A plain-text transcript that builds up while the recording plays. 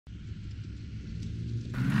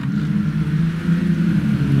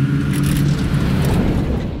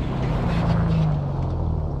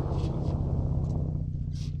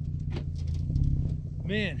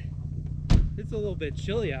bit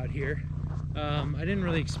chilly out here. I didn't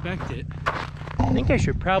really expect it. I think I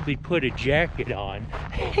should probably put a jacket on.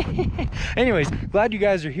 Anyways, glad you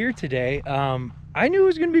guys are here today. I knew it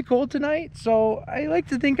was gonna be cold tonight, so I like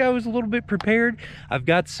to think I was a little bit prepared. I've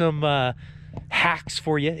got some hacks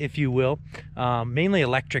for you, if you will. Mainly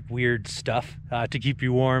electric weird stuff to keep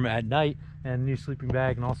you warm at night, and a new sleeping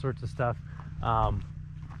bag and all sorts of stuff.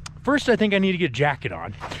 First, I think I need to get a jacket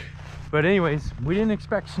on. But anyways, we didn't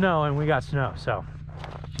expect snow and we got snow, so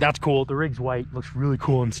that's cool. The rig's white, looks really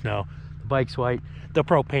cool in snow. The bike's white, the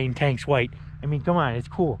propane tank's white. I mean, come on, it's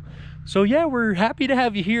cool. So yeah, we're happy to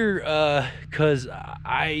have you here because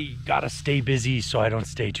I gotta stay busy so I don't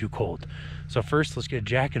stay too cold. So first, let's get a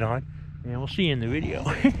jacket on and we'll see you in the video.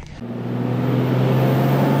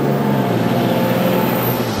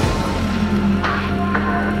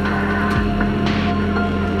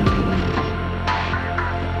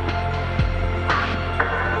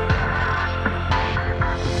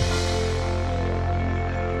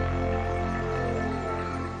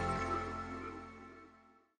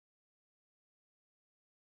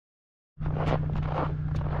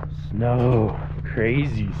 Snow,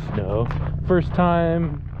 crazy snow. First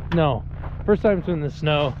time it's in the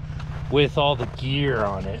snow with all the gear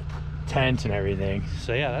on it, tent and everything.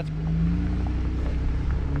 So yeah, that's,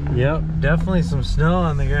 yep, definitely some snow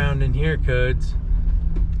on the ground in here, Codes.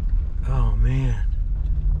 Oh man,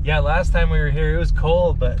 yeah, last time we were here it was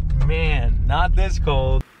cold, but man, not this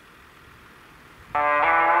cold.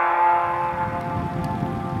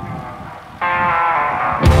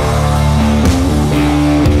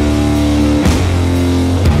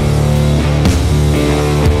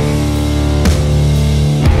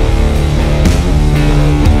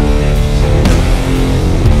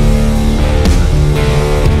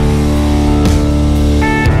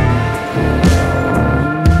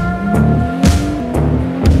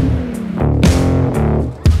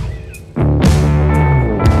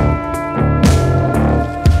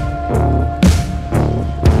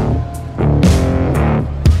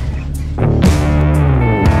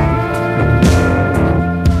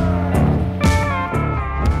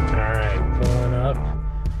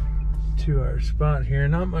 Spot here,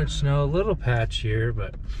 not much snow, a little patch here,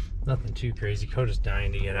 but nothing too crazy. Coda's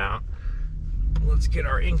dying to get out. Let's get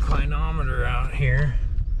our inclinometer out here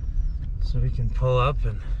so we can pull up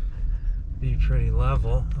and be pretty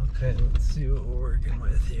level. Okay, let's see what we're working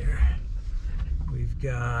with here. We've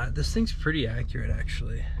got, this thing's pretty accurate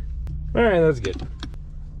actually. All right, that's good.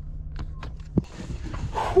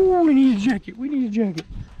 Ooh, we need a jacket, we need a jacket.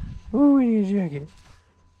 Ooh, we need a jacket.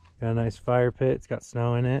 Got a nice fire pit, it's got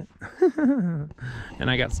snow in it.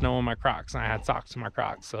 And I got snow on my Crocs, and I had socks in my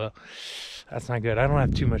Crocs, so that's not good. I don't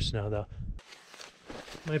have too much snow though.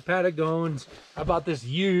 My Patagons, I bought this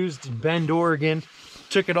used in Bend, Oregon.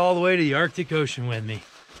 Took it all the way to the Arctic Ocean with me.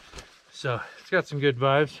 So it's got some good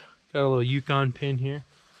vibes. Got a little Yukon pin here.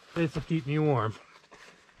 This will keep me warm.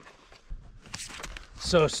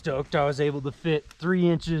 So stoked I was able to fit 3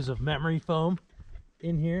 inches of memory foam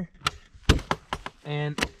in here.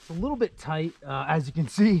 And it's a little bit tight, as you can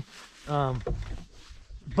see,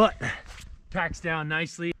 but packs down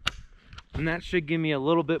nicely, and that should give me a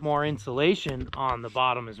little bit more insulation on the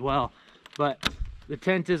bottom as well. But the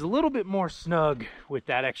tent is a little bit more snug with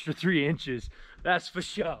that extra 3 inches, that's for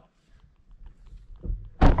sure.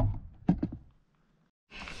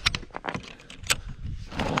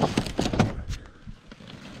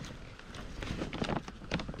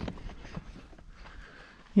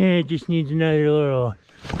 Yeah, it just needs another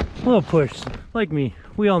little push. Like me,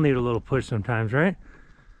 we all need a little push sometimes, right?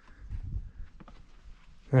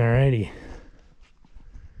 Alrighty.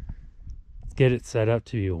 Let's get it set up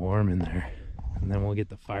to be warm in there. And then we'll get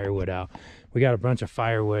the firewood out. We got a bunch of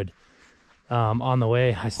firewood on the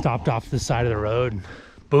way. I stopped off the side of the road and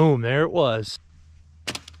boom, there it was.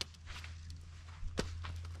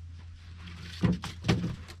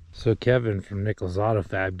 So Kevin from Nichols Auto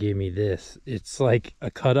Fab gave me this. It's like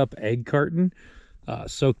a cut up egg carton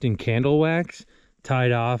soaked in candle wax,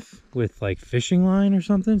 tied off with like fishing line or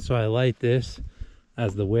something. So I light this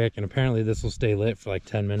as the wick, and apparently this will stay lit for like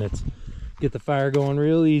 10 minutes. Get the fire going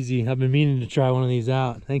real easy. I've been meaning to try one of these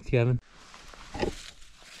out. Thanks, Kevin.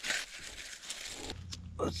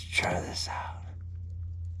 Let's try this out.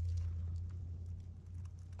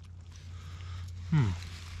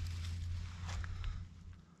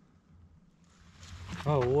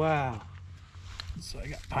 Oh wow, so I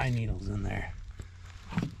got pine needles in there.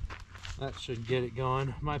 That should get it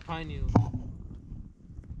going. My pine needles.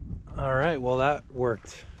 All right, well that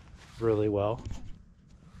worked really well.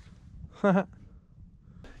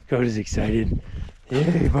 Coda's excited.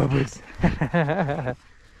 Yay, Bubbles. Are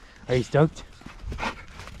you stoked?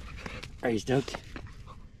 Are you stoked?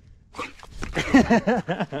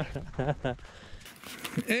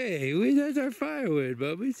 Hey, that's our firewood,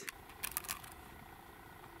 bubbies.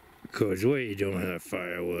 Cause we don't have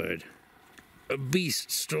firewood. A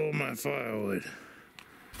beast stole my firewood.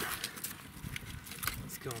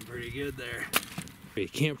 It's going pretty good there. Okay,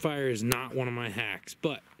 campfire is not one of my hacks,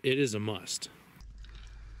 but it is a must.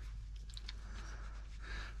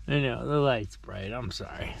 I know, the light's bright, I'm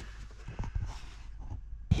sorry.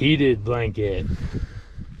 Heated blanket.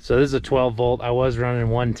 So this is a 12 volt. I was running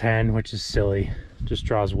 110, which is silly. Just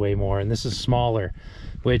draws way more. And this is smaller,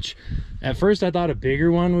 which at first I thought a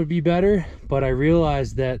bigger one would be better, but I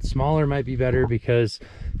realized that smaller might be better because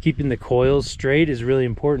keeping the coils straight is really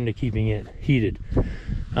important to keeping it heated.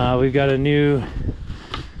 We've got a new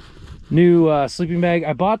sleeping bag.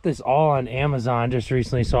 I bought this all on Amazon just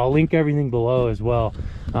recently, so I'll link everything below as well.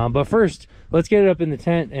 But first, let's get it up in the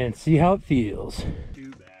tent and see how it feels.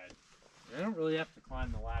 Too bad. I don't really have to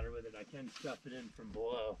climb the ladder with it. I can stuff it in from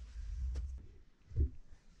below.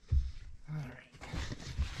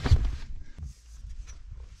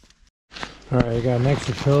 All right, I got an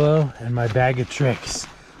extra pillow and my bag of tricks.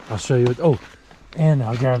 I'll show you what. Oh, and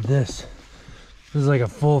I'll grab this. This is like a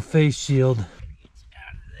full face shield. Get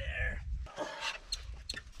out of there.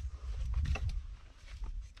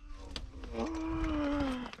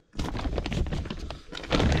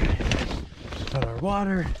 Got our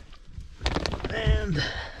water. And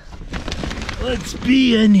let's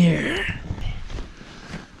be in here.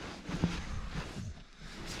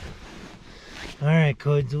 All right,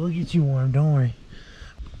 Codes, we'll get you warm, don't worry.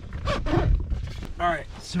 All right,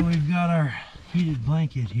 so we've got our heated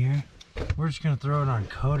blanket here. We're just gonna throw it on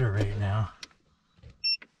Coda right now,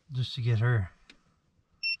 just to get her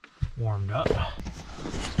warmed up.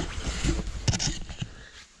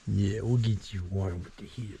 Yeah, we'll get you warm with the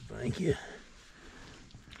heated blanket.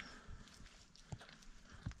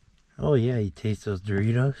 Oh yeah, you taste those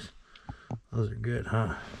Doritos? Those are good,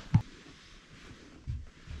 huh?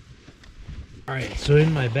 Alright, so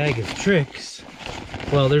in my bag of tricks,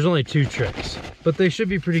 well, there's only 2 tricks, but they should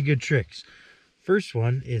be pretty good tricks. First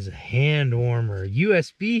one is a hand warmer,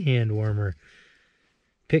 USB hand warmer.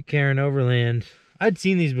 Pitcairn Overland. I'd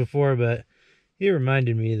seen these before, but he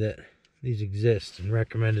reminded me that these exist and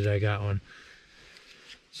recommended I got one.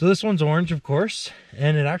 So this one's orange, of course,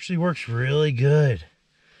 and it actually works really good.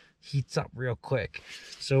 Heats up real quick.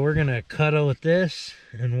 So we're gonna cuddle with this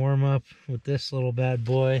and warm up with this little bad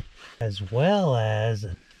boy, as well as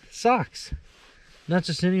socks. Not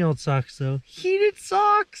just any old socks though, heated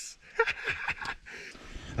socks.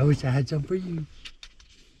 I wish I had some for you.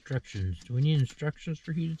 Instructions. Do we need instructions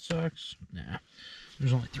for heated socks? Nah,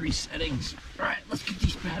 there's only 3 settings. All right, let's get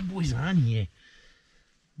these bad boys on here.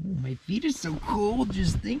 Oh, my feet are so cold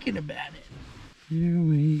just thinking about it. Here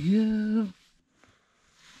we go.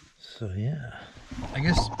 So yeah, I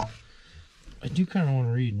guess I do kind of want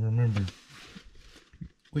to read and remember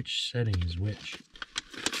which setting is which.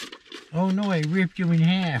 Oh no, I ripped you in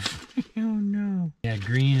half. Oh no. Yeah,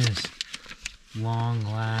 green is long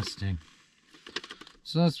lasting.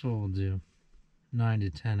 So that's what we'll do. 9 to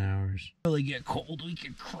 10 hours. Really get cold, we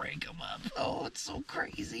can crank them up. Oh, it's so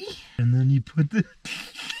crazy. And then you put the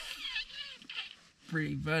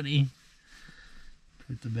pretty funny.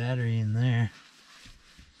 Put the battery in there.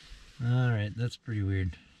 Alright, that's pretty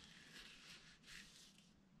weird.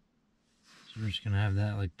 So we're just gonna have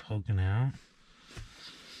that like poking out.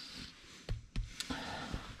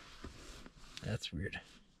 That's weird.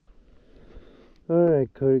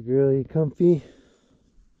 Alright, Cody girl, you comfy?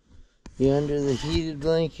 You under the heated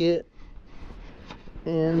blanket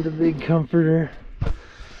and the big comforter.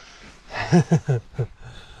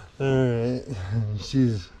 Alright,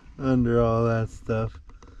 she's under all that stuff.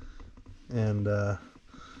 And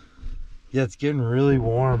yeah, it's getting really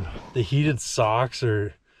warm. The heated socks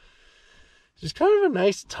are just kind of a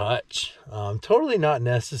nice touch. Totally not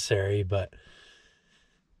necessary, but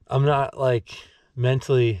I'm not like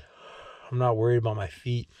mentally, I'm not worried about my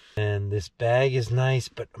feet. And this bag is nice,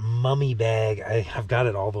 but mummy bag, I've got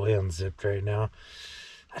it all the way unzipped right now.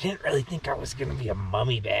 I didn't really think I was gonna be a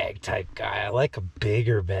mummy bag type guy. I like a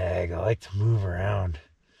bigger bag. I like to move around.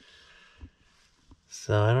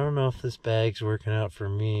 So I don't know if this bag's working out for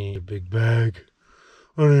me. A big bag.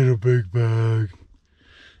 I need a big bag.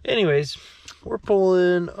 Anyways, we're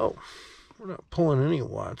pulling. Oh, we're not pulling any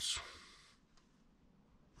watts.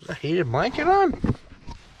 Is that heated blanket on?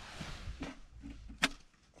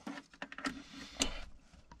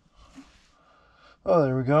 Oh,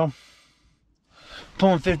 there we go.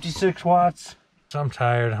 Pulling 56 watts. I'm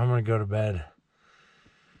tired. I'm gonna go to bed.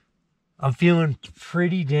 I'm feeling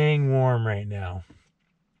pretty dang warm right now.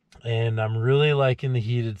 and I'm really liking the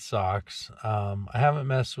heated socks. I haven't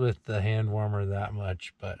messed with the hand warmer that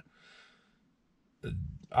much, but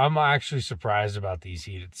I'm actually surprised about these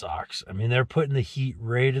heated socks. I mean, they're putting the heat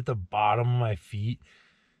right at the bottom of my feet,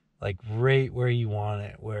 like right where you want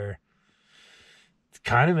it, where it's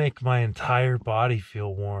kind of make my entire body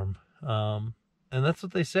feel warm. And that's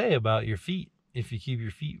what they say about your feet, if you keep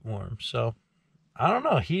your feet warm. So I don't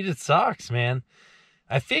know, heated socks, man.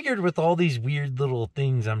 I figured with all these weird little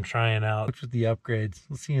things I'm trying out with the upgrades,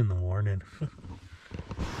 we'll see you in the morning.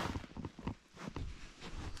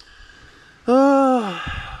 Oh,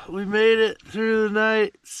 we made it through the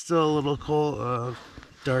night. Still a little cold,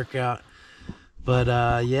 dark out. But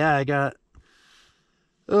yeah,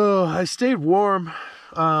 I stayed warm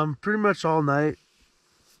pretty much all night.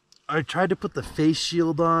 I tried to put the face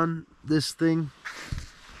shield on this thing,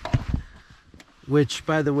 which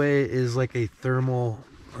by the way is like a thermal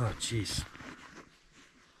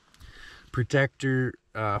protector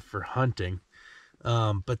for hunting,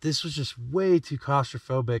 but this was just way too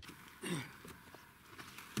claustrophobic.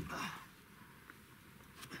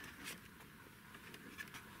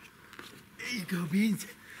 There you go, Beans.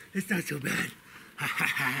 It's not so bad.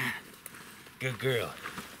 Good girl.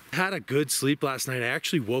 Had a good sleep last night. I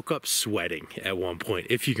actually woke up sweating at one point,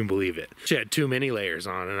 if you can believe it. She had too many layers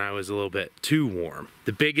on and I was a little bit too warm.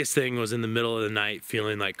 The biggest thing was in the middle of the night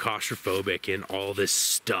feeling like claustrophobic and all this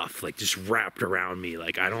stuff like just wrapped around me.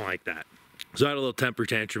 Like, I don't like that. So I had a little temper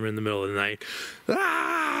tantrum in the middle of the night.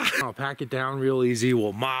 I'll pack it down real easy.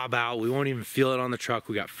 We'll mob out. We won't even feel it on the truck.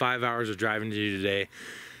 We got 5 hours of driving to do today.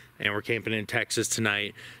 And we're camping in Texas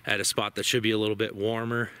tonight at a spot that should be a little bit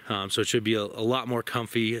warmer. So it should be a lot more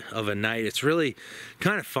comfy of a night. It's really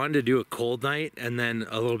kind of fun to do a cold night and then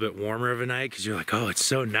a little bit warmer of a night because you're like, oh, it's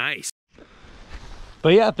so nice.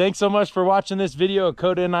 But yeah, thanks so much for watching this video.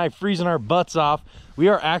 Coda and I freezing our butts off. We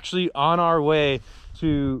are actually on our way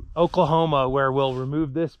to Oklahoma, where we'll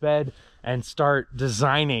remove this bed and start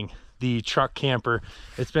designing the truck camper.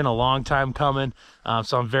 It's been a long time coming,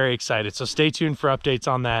 so I'm very excited. So stay tuned for updates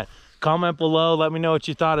on that. Comment below, let me know what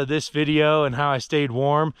you thought of this video and how I stayed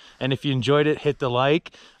warm, and if you enjoyed it, hit the like,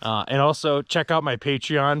 and also check out my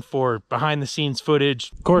Patreon for behind the scenes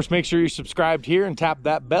footage. Of course, make sure you're subscribed here and tap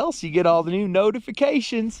that bell so you get all the new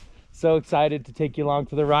notifications. So excited to take you along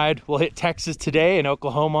for the ride. We'll hit Texas today and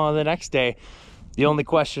Oklahoma on the next day. The only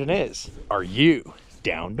question is, are you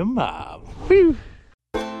down to mob? Woo!